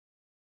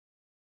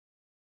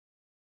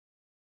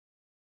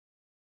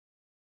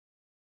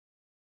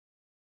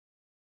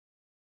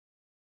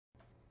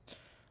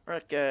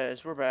Alright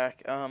guys, we're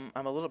back. I'm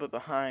a little bit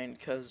behind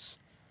because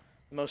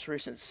the most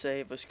recent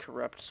save was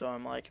corrupt, so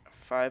I'm like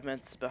 5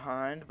 minutes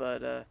behind,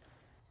 but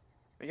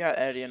we got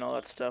Eddie and all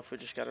that stuff. We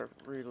just gotta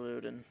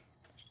reload and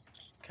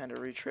kind of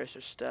retrace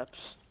our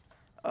steps.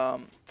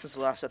 Since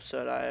the last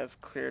episode, I have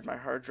cleared my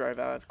hard drive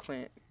out. I've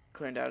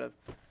cleaned out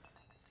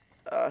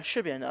of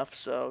should be enough,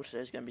 so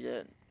today's gonna be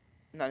a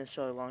not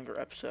necessarily a longer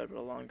episode, but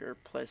a longer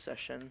play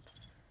session.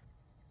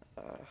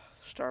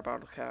 Star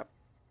bottle cap.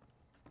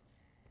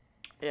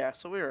 Yeah,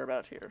 so we were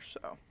about here,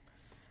 so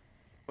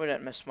we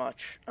didn't miss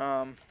much.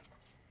 I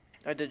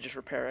did just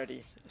repair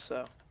Eddie,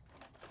 so.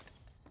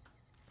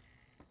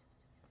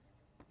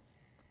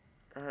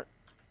 Alright.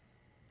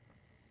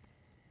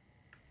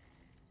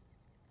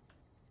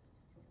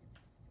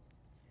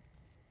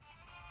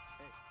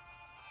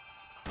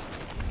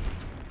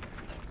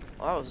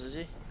 Well, that was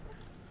easy.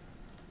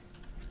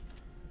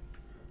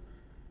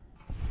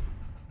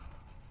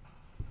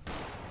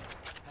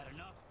 Had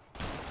enough?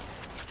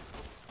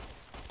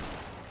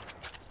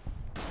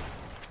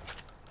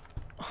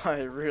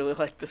 I really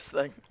like this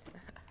thing.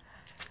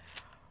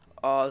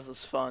 Oh, this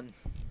is fun.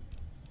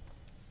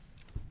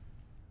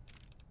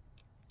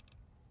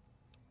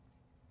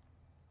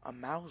 A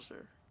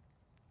Mauser.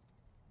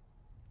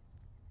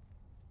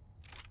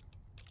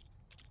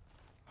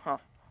 Huh.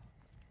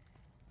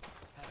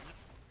 Had enough?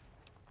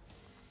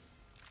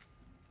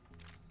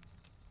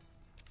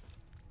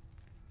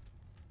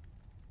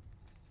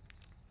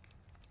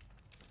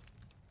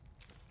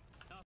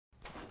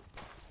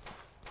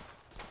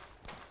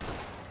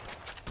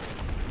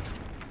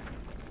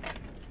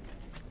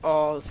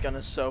 Oh, this gun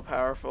is so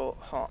powerful.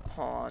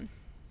 Han.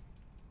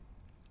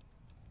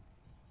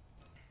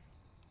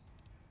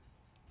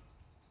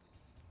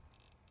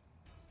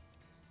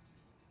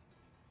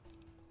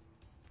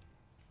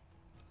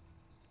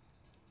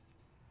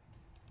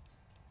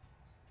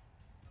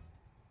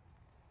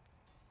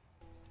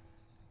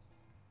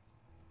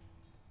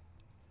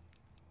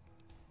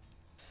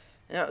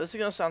 Yeah, this is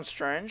gonna sound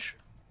strange,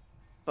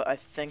 but I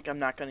think I'm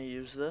not gonna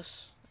use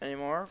this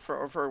anymore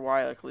for a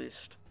while at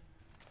least.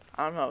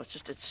 I don't know.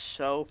 It's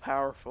so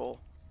powerful.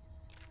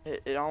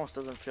 It almost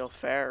doesn't feel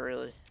fair,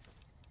 really.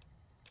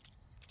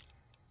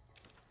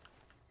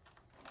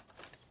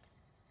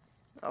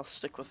 I'll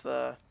stick with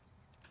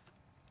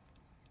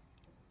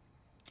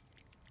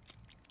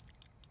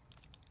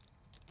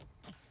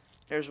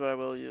Here's what I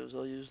will use.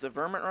 I'll use the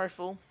Vermin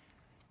Rifle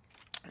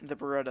and the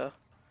Beretta.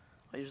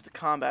 I'll use the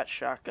Combat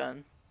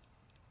Shotgun.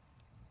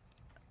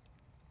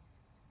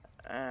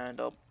 And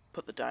I'll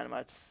put the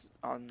dynamites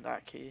on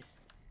that key.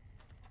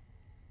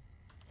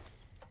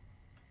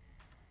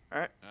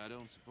 Alright. I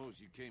don't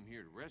suppose you came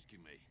here to rescue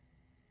me.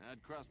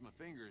 I'd cross my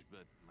fingers,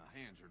 but my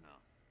hands are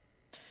numb.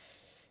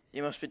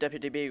 You must be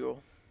Deputy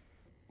Beagle.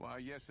 Why,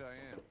 yes, I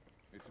am.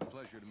 It's a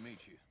pleasure to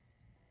meet you.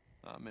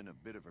 I'm in a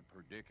bit of a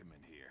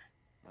predicament here.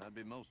 I'd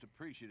be most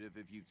appreciative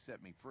if you'd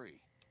set me free.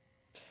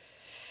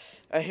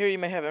 I hear you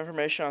may have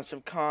information on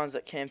some cons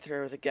that came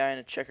through with a guy in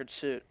a checkered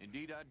suit.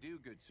 Indeed I do,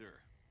 good sir.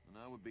 And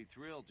I would be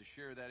thrilled to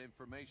share that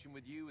information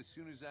with you as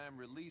soon as I am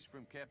released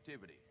from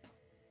captivity.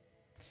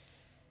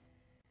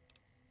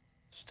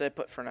 Stay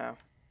put for now.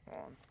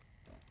 Hold on.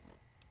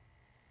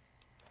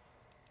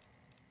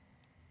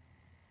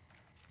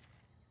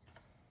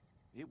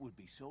 It would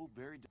be so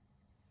very...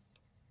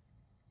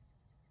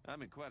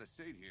 I'm in quite a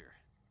state here.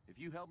 If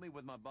you help me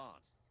with my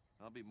bonds,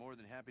 I'll be more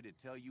than happy to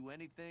tell you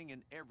anything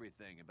and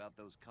everything about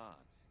those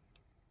cons.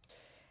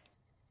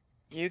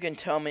 You can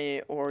tell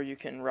me, or you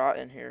can rot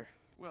in here.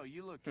 Well,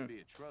 you look to be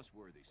a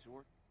trustworthy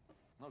sort.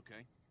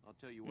 Okay, I'll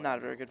tell you what. Not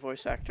a very good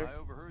voice actor. I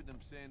overheard them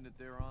saying that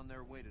they're on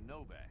their way to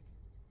Novak.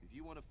 If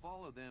you want to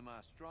follow them,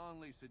 I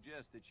strongly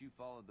suggest that you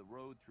follow the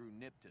road through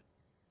Nipton.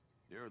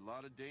 There are a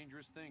lot of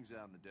dangerous things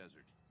out in the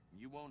desert.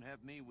 You won't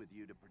have me with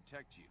you to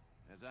protect you,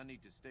 as I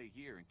need to stay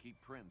here and keep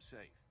Prim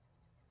safe.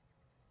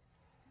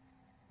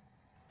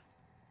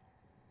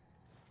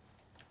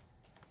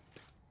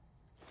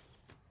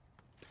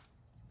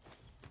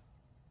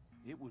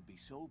 It would be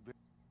so very...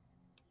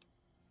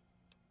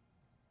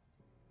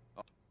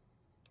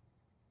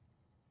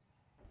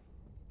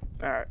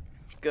 Alright,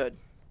 good.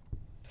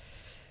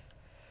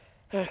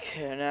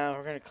 Okay, now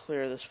we're gonna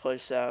clear this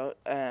place out,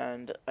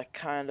 and I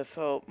kind of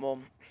felt,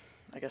 well,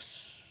 I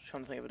guess,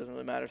 trying to think if it doesn't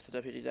really matter if the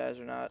deputy dies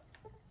or not.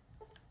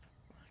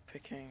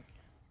 Picking.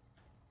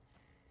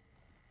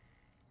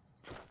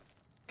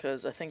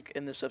 Because I think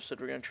in this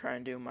episode we're gonna try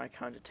and do my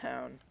kind of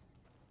town.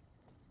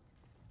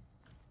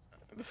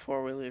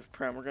 Before we leave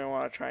Prim, we're gonna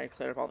want to try and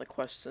clear up all the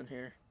quests in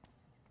here.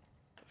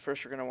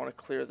 First, we're gonna want to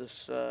clear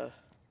this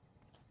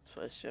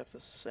place. Yep,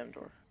 this is the same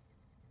door.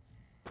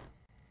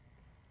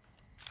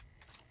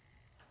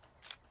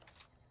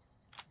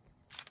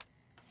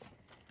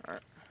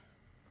 Alright.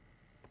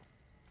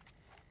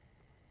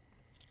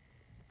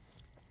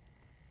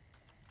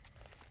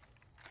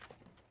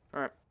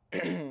 Alright.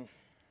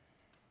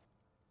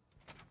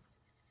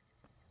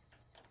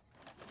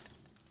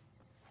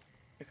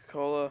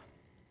 Coca-Cola.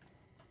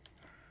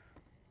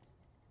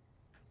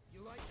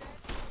 You like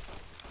that?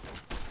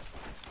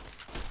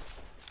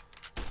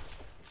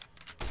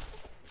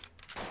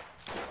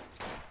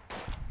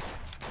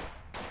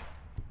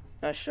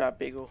 Nice shot,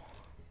 Beagle.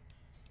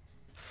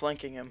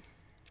 Flanking him.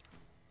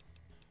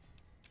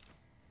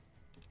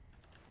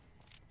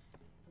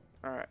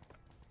 Alright.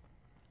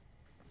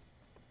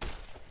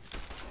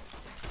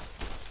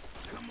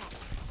 Come on.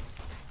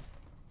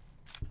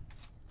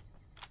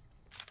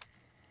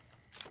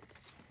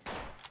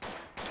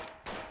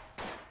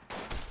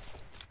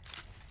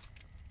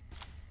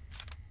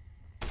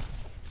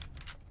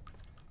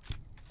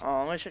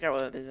 Oh, let me check out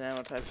what these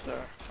ammo types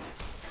are.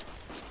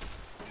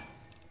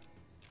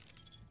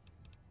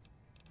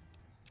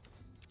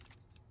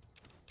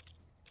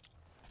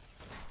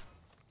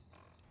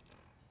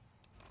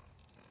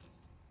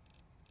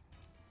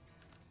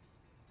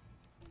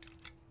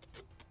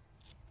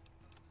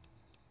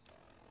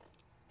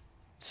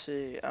 Let's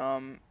see, yeah,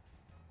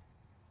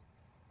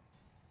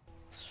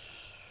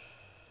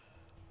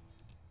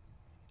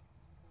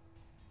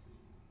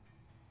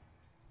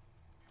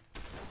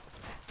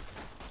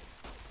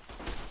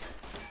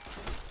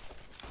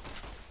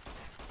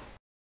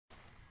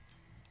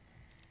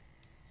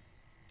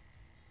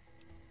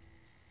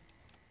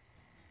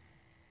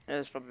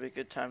 this is probably a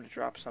good time to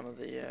drop some of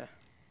the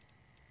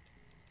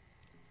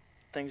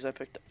things I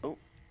picked up. Oh,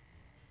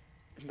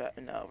 no,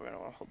 we're gonna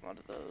want to hold on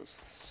to those.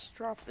 Let's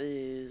drop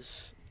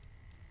these.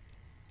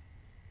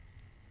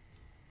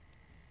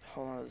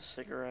 Hold on to the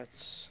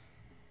cigarettes.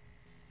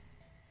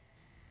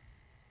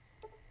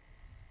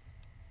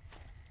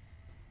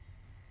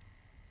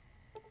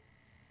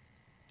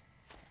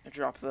 I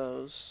drop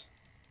those.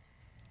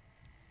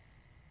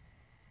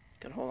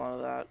 Can hold on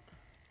to that.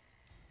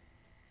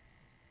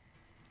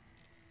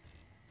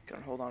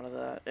 Can hold on to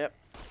that. Yep.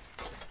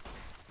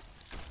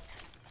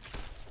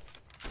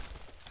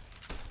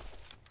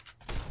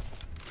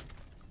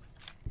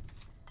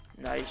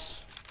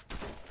 Nice.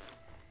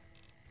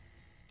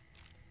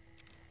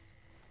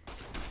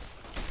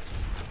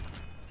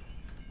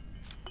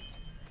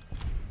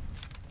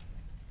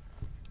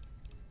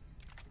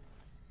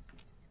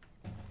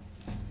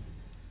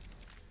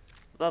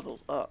 Level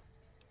up.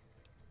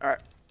 Alright.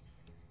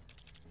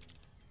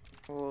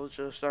 We'll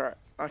just, alright.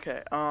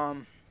 Okay,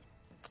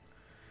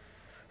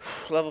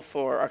 level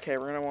 4. Okay,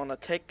 we're gonna want to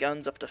take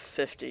guns up to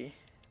 50.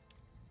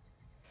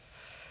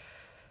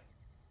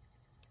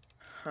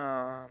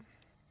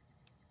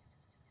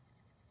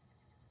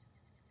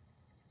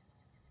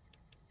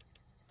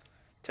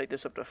 Take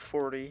this up to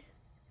 40.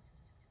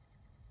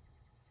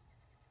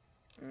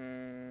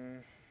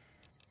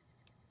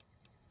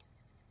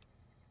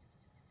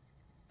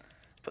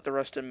 Put the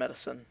rest in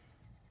medicine.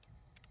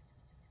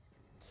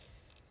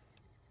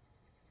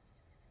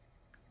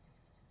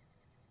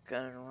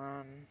 Gun and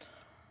run.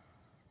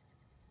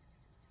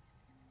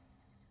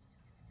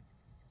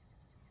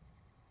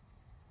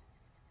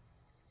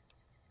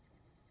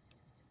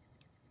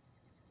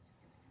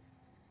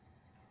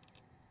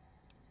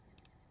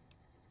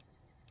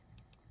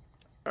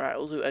 Alright,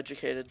 we'll do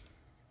educated.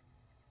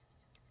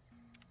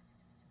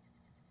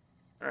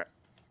 Alright.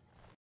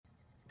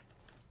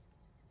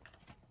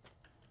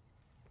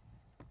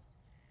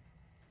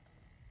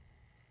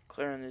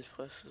 Clearing these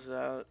places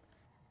out.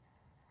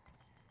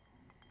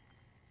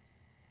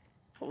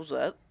 What was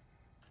that?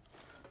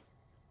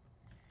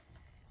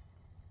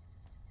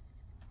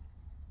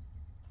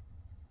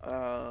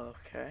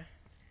 Okay.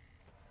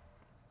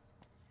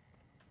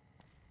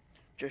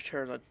 Just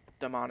heard a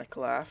demonic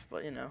laugh,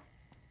 but you know.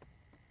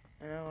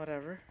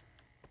 Whatever.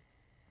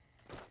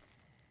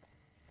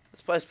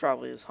 This place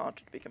probably is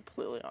haunted, to be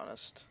completely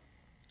honest.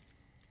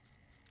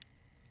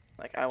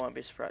 Like, I wouldn't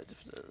be surprised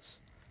if it is.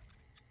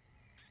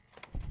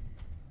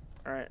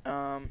 Alright,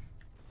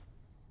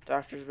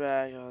 doctor's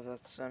bag, oh,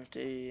 that's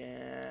empty,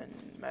 and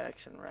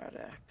medics and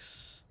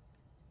Rad-X.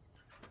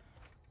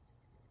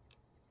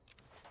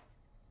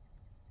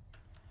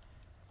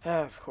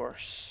 Ah, of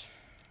course.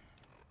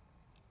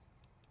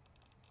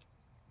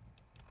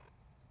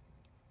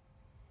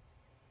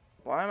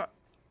 Why am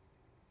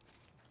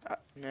I...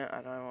 no,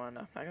 I don't want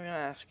to know. I'm not gonna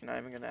ask, you're not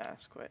even gonna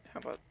ask. Wait, how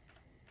about...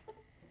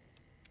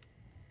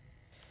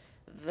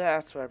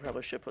 That's what I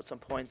probably should put some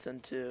points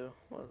into,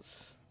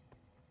 was...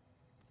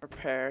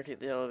 repair to get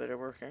the elevator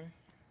working.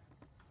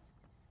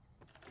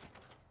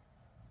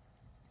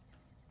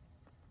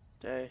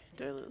 Did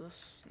I loot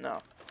this? No.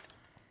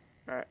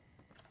 Alright.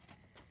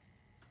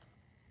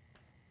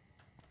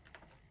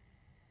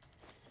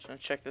 Just gonna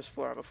check this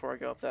floor before I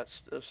go up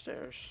those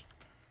stairs.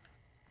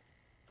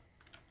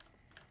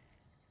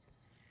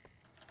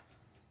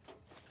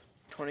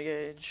 .20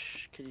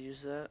 gauge, could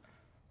use that.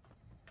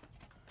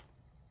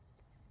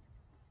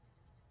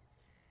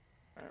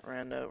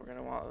 Alright, rando, we're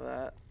gonna want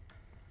that.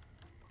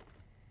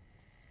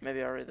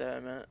 Maybe I'll read that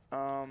in a minute.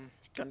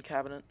 Gun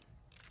cabinet.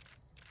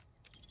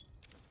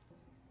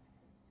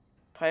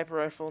 Pipe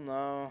rifle,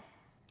 no.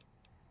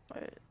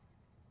 Wait.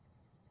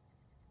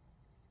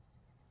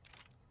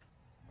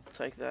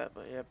 Take that,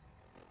 but yep.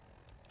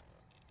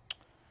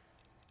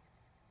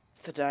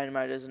 It's the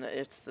dynamite, isn't it?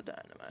 It's the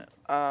dynamite.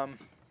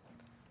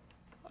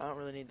 I don't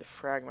really need the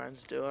frag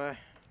mines, do I?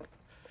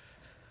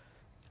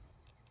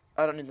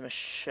 I don't need the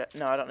machete.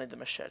 No, I don't need the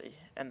machete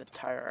and the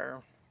tire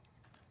iron.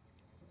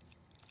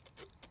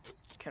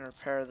 can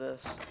repair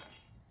this.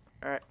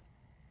 Alright.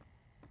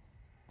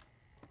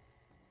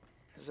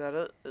 Is that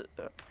it?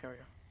 Here we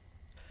go.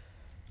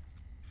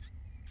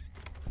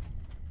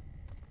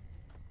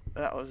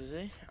 That was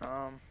easy.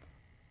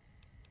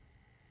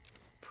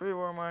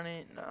 Pre-war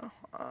money? No.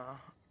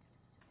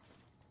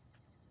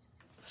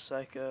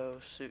 Psycho,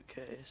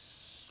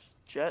 suitcase,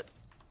 jet.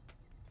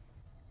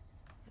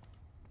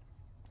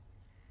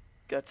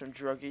 Got some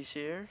druggies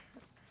here.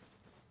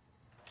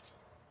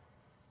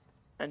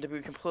 And to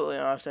be completely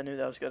honest, I knew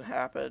that was gonna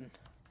happen.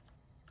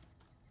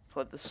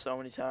 Played this so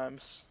many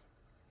times.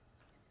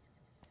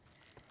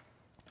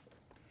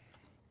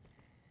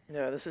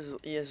 Yeah, this is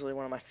easily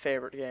one of my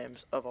favorite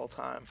games of all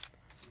time.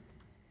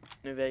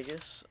 New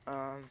Vegas.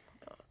 Oh,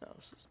 no,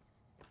 this is.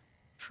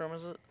 Which room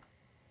is it?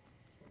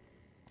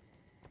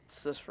 It's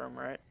this room,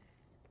 right?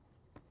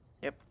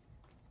 Yep.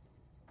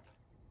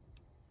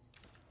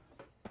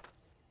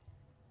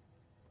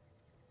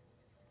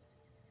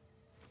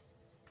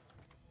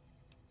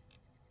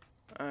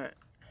 Alright.